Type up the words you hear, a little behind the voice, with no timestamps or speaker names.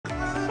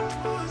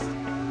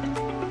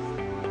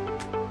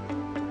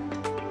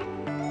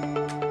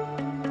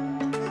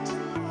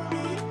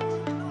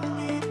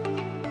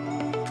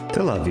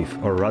Tel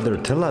Aviv, or rather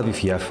Tel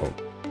Aviv-Yafo,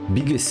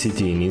 biggest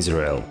city in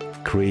Israel,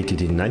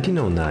 created in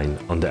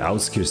 1909 on the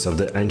outskirts of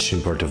the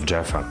ancient port of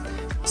Jaffa,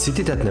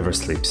 city that never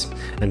sleeps,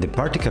 and the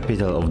party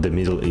capital of the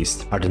Middle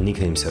East are the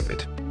nicknames of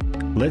it.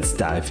 Let's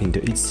dive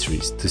into its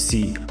streets to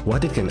see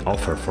what it can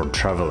offer for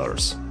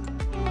travelers.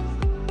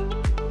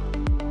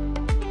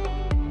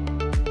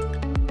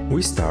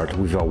 We start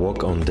with a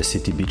walk on the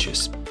city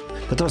beaches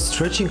that are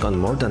stretching on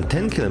more than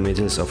 10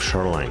 kilometers of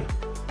shoreline,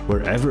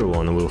 where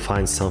everyone will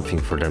find something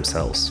for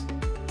themselves.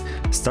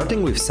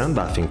 Starting with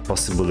sunbathing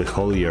possibly the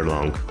whole year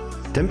long,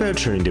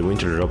 temperature in the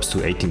winter drops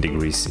to 18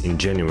 degrees in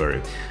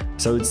January,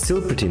 so it's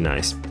still pretty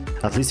nice,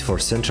 at least for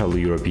Central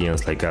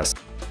Europeans like us.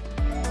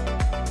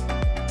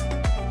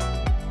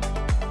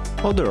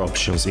 Other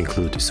options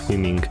include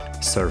swimming,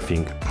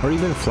 surfing, or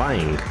even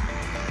flying.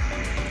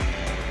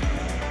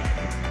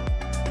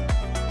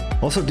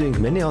 Also doing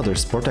many other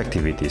sport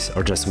activities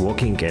or just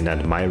walking and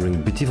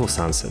admiring beautiful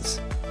sunsets.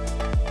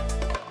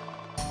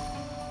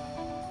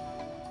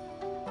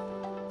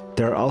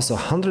 There are also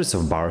hundreds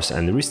of bars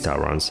and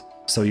restaurants,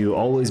 so you'll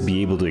always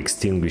be able to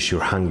extinguish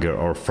your hunger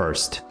or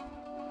thirst.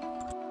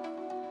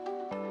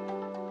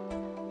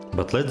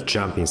 But let's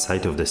jump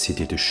inside of the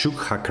city to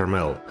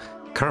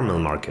Carmel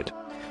Market.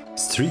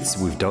 Streets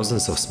with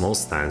dozens of small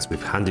stands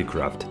with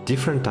handicraft,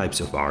 different types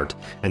of art,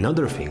 and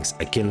other things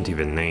I can't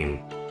even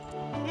name.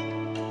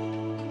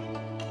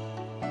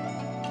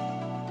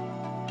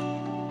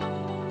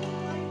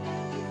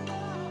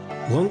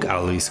 Long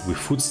alleys with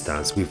food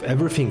stands with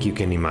everything you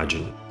can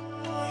imagine.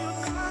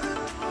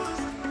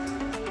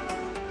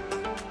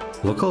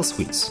 Local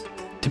sweets,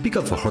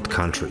 typical for hot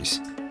countries,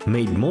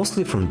 made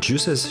mostly from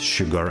juices,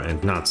 sugar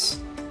and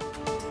nuts.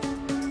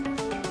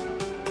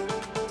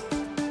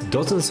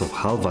 Dozens of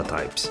halva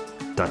types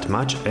that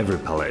match every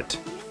palate.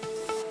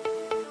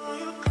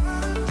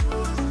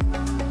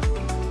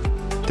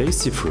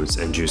 Tasty fruits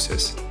and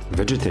juices,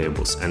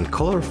 vegetables and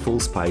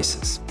colorful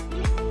spices.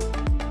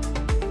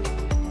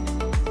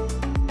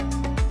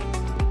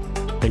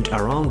 And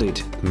around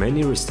it,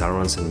 many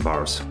restaurants and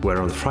bars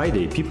where on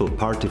Friday people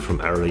party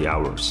from early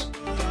hours.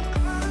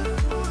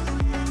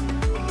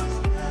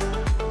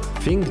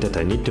 Thing that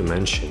I need to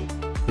mention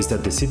is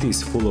that the city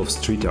is full of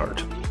street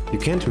art. You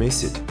can't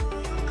miss it.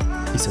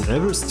 It's on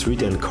every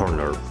street and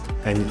corner,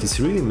 and it is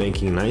really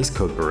making nice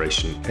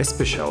cooperation,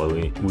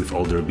 especially with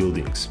older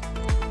buildings.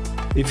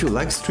 If you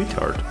like street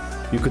art,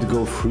 you could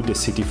go through the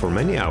city for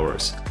many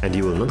hours and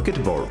you will not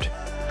get bored.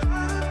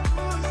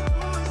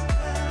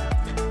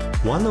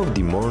 One of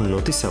the more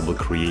noticeable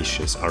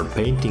creations are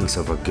paintings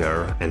of a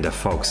girl and a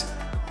fox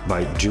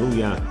by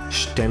Julia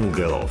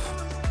Stengelov,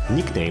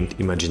 nicknamed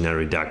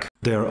Imaginary Duck.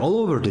 They are all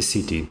over the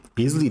city,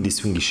 easily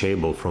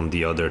distinguishable from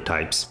the other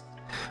types.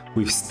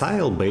 With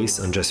style based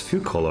on just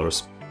few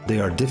colors, they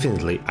are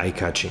definitely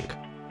eye-catching.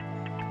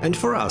 And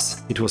for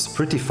us, it was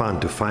pretty fun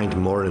to find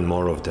more and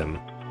more of them.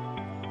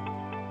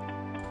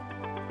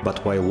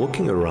 But while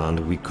walking around,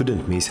 we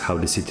couldn't miss how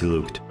the city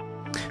looked.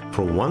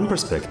 From one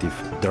perspective,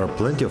 there are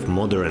plenty of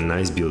modern and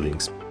nice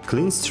buildings,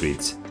 clean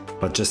streets,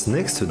 but just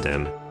next to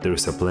them there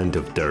is a plenty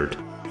of dirt,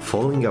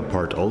 falling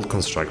apart old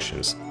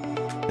constructions,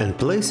 and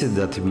places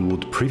that we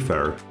would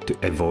prefer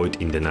to avoid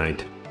in the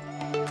night.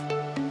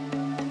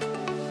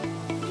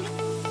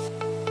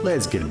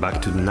 Let's get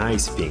back to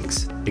nice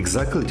things,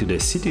 exactly to the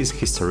city's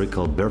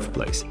historical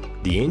birthplace,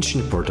 the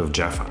ancient port of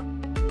Jaffa.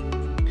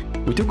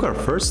 We took our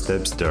first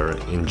steps there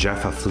in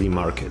Jaffa Flea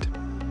Market.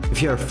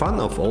 If you are a fan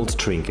of old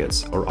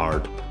trinkets or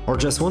art, or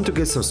just want to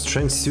get some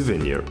strange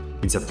souvenir,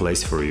 it's a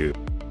place for you.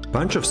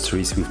 Bunch of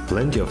streets with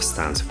plenty of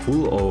stands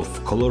full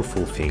of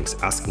colorful things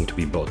asking to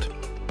be bought.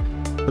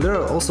 But there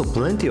are also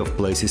plenty of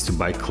places to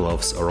buy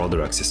clothes or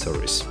other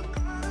accessories.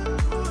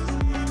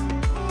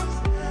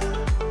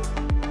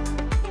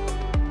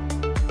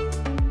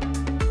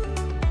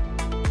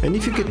 And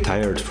if you get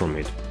tired from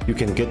it, you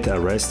can get a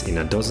rest in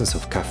a dozens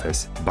of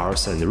cafes,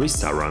 bars and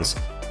restaurants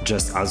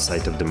just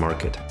outside of the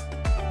market.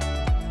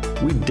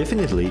 We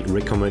definitely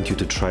recommend you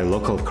to try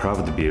local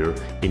craft beer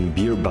in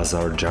Beer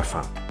Bazaar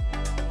Jaffa.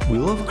 We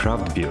love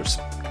craft beers,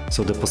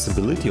 so the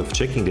possibility of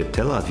checking the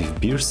Tel Aviv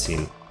beer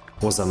scene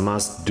was a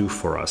must-do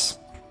for us.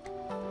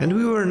 And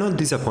we were not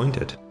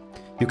disappointed.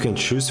 You can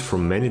choose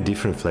from many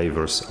different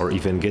flavors or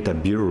even get a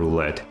beer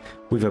roulette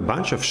with a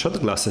bunch of shot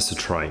glasses to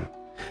try.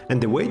 And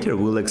the waiter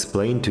will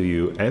explain to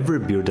you every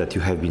beer that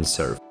you have been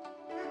served.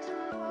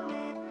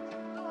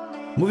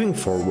 Moving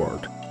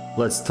forward,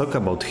 let's talk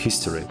about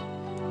history.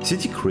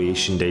 City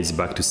creation dates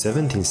back to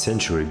 17th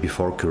century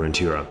before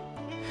current era.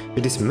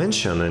 It is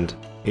mentioned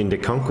in the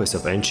conquest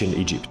of ancient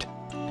Egypt.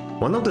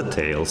 One of the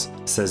tales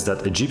says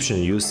that Egyptians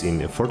used in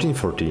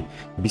 1440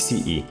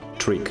 BCE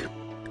trick.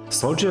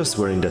 Soldiers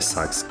were in the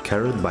sacks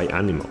carried by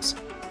animals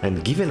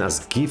and given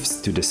as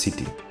gifts to the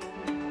city.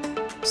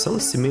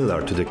 Sounds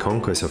similar to the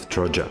conquest of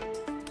Troja,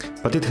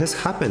 but it has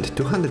happened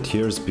 200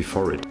 years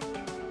before it.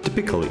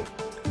 Typically,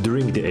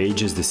 during the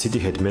ages the city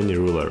had many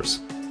rulers.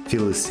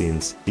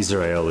 Philistines,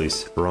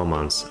 Israelis,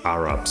 Romans,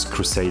 Arabs,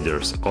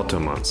 Crusaders,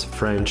 Ottomans,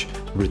 French,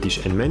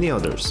 British and many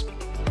others.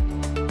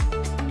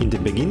 In the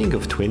beginning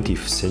of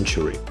 20th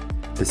century,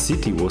 the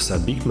city was a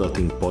big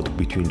melting pot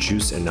between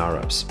Jews and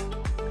Arabs,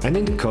 and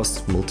it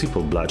caused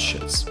multiple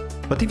bloodsheds.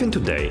 But even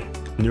today,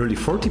 nearly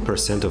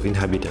 40% of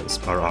inhabitants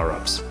are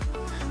Arabs.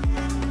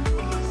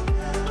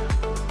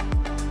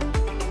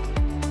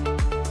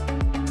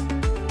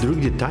 During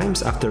the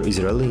times after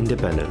Israeli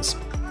independence,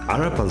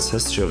 Arab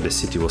ancestry of the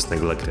city was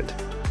neglected.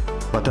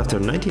 But after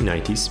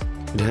 1990s,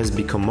 it has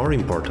become more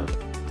important,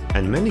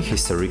 and many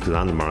historic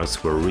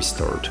landmarks were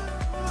restored.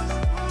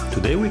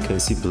 Today we can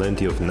see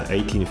plenty of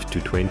 18th to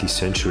 20th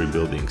century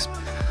buildings,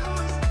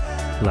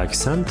 like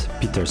St.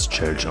 Peter's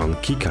Church on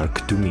Kikar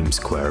Kdumim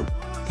Square,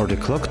 or the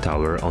clock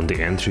tower on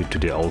the entry to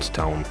the Old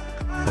Town,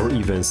 or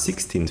even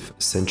 16th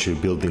century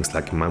buildings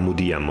like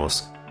Mahmudiya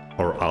Mosque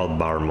or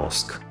Al-Bar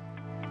Mosque.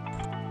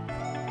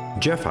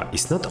 Jaffa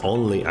is not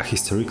only a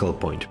historical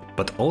point,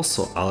 but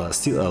also a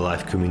still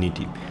alive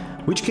community,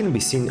 which can be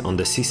seen on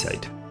the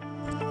seaside.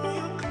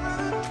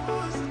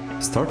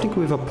 Starting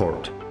with a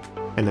port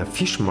and a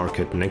fish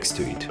market next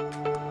to it.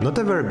 Not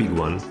a very big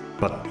one,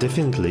 but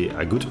definitely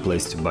a good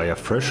place to buy a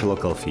fresh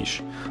local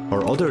fish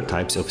or other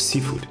types of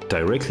seafood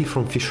directly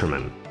from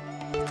fishermen.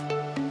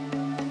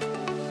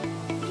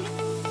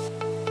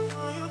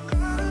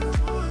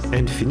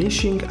 And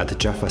finishing at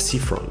Jaffa Sea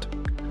Front,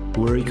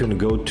 where you can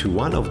go to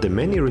one of the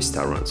many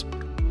restaurants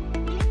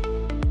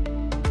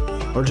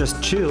or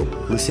just chill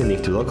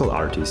listening to local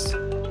artists,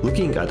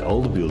 looking at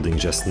old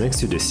buildings just next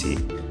to the sea,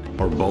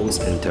 or boats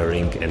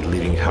entering and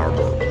leaving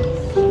harbor.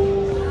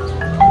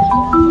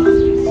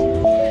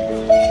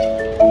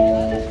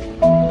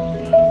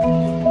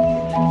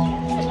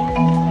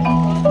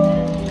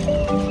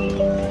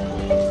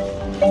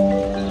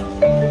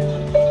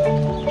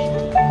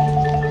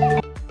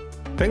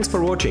 Thanks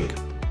for watching!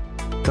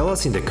 Tell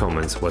us in the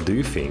comments what do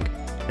you think,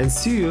 and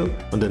see you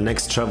on the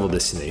next travel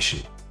destination.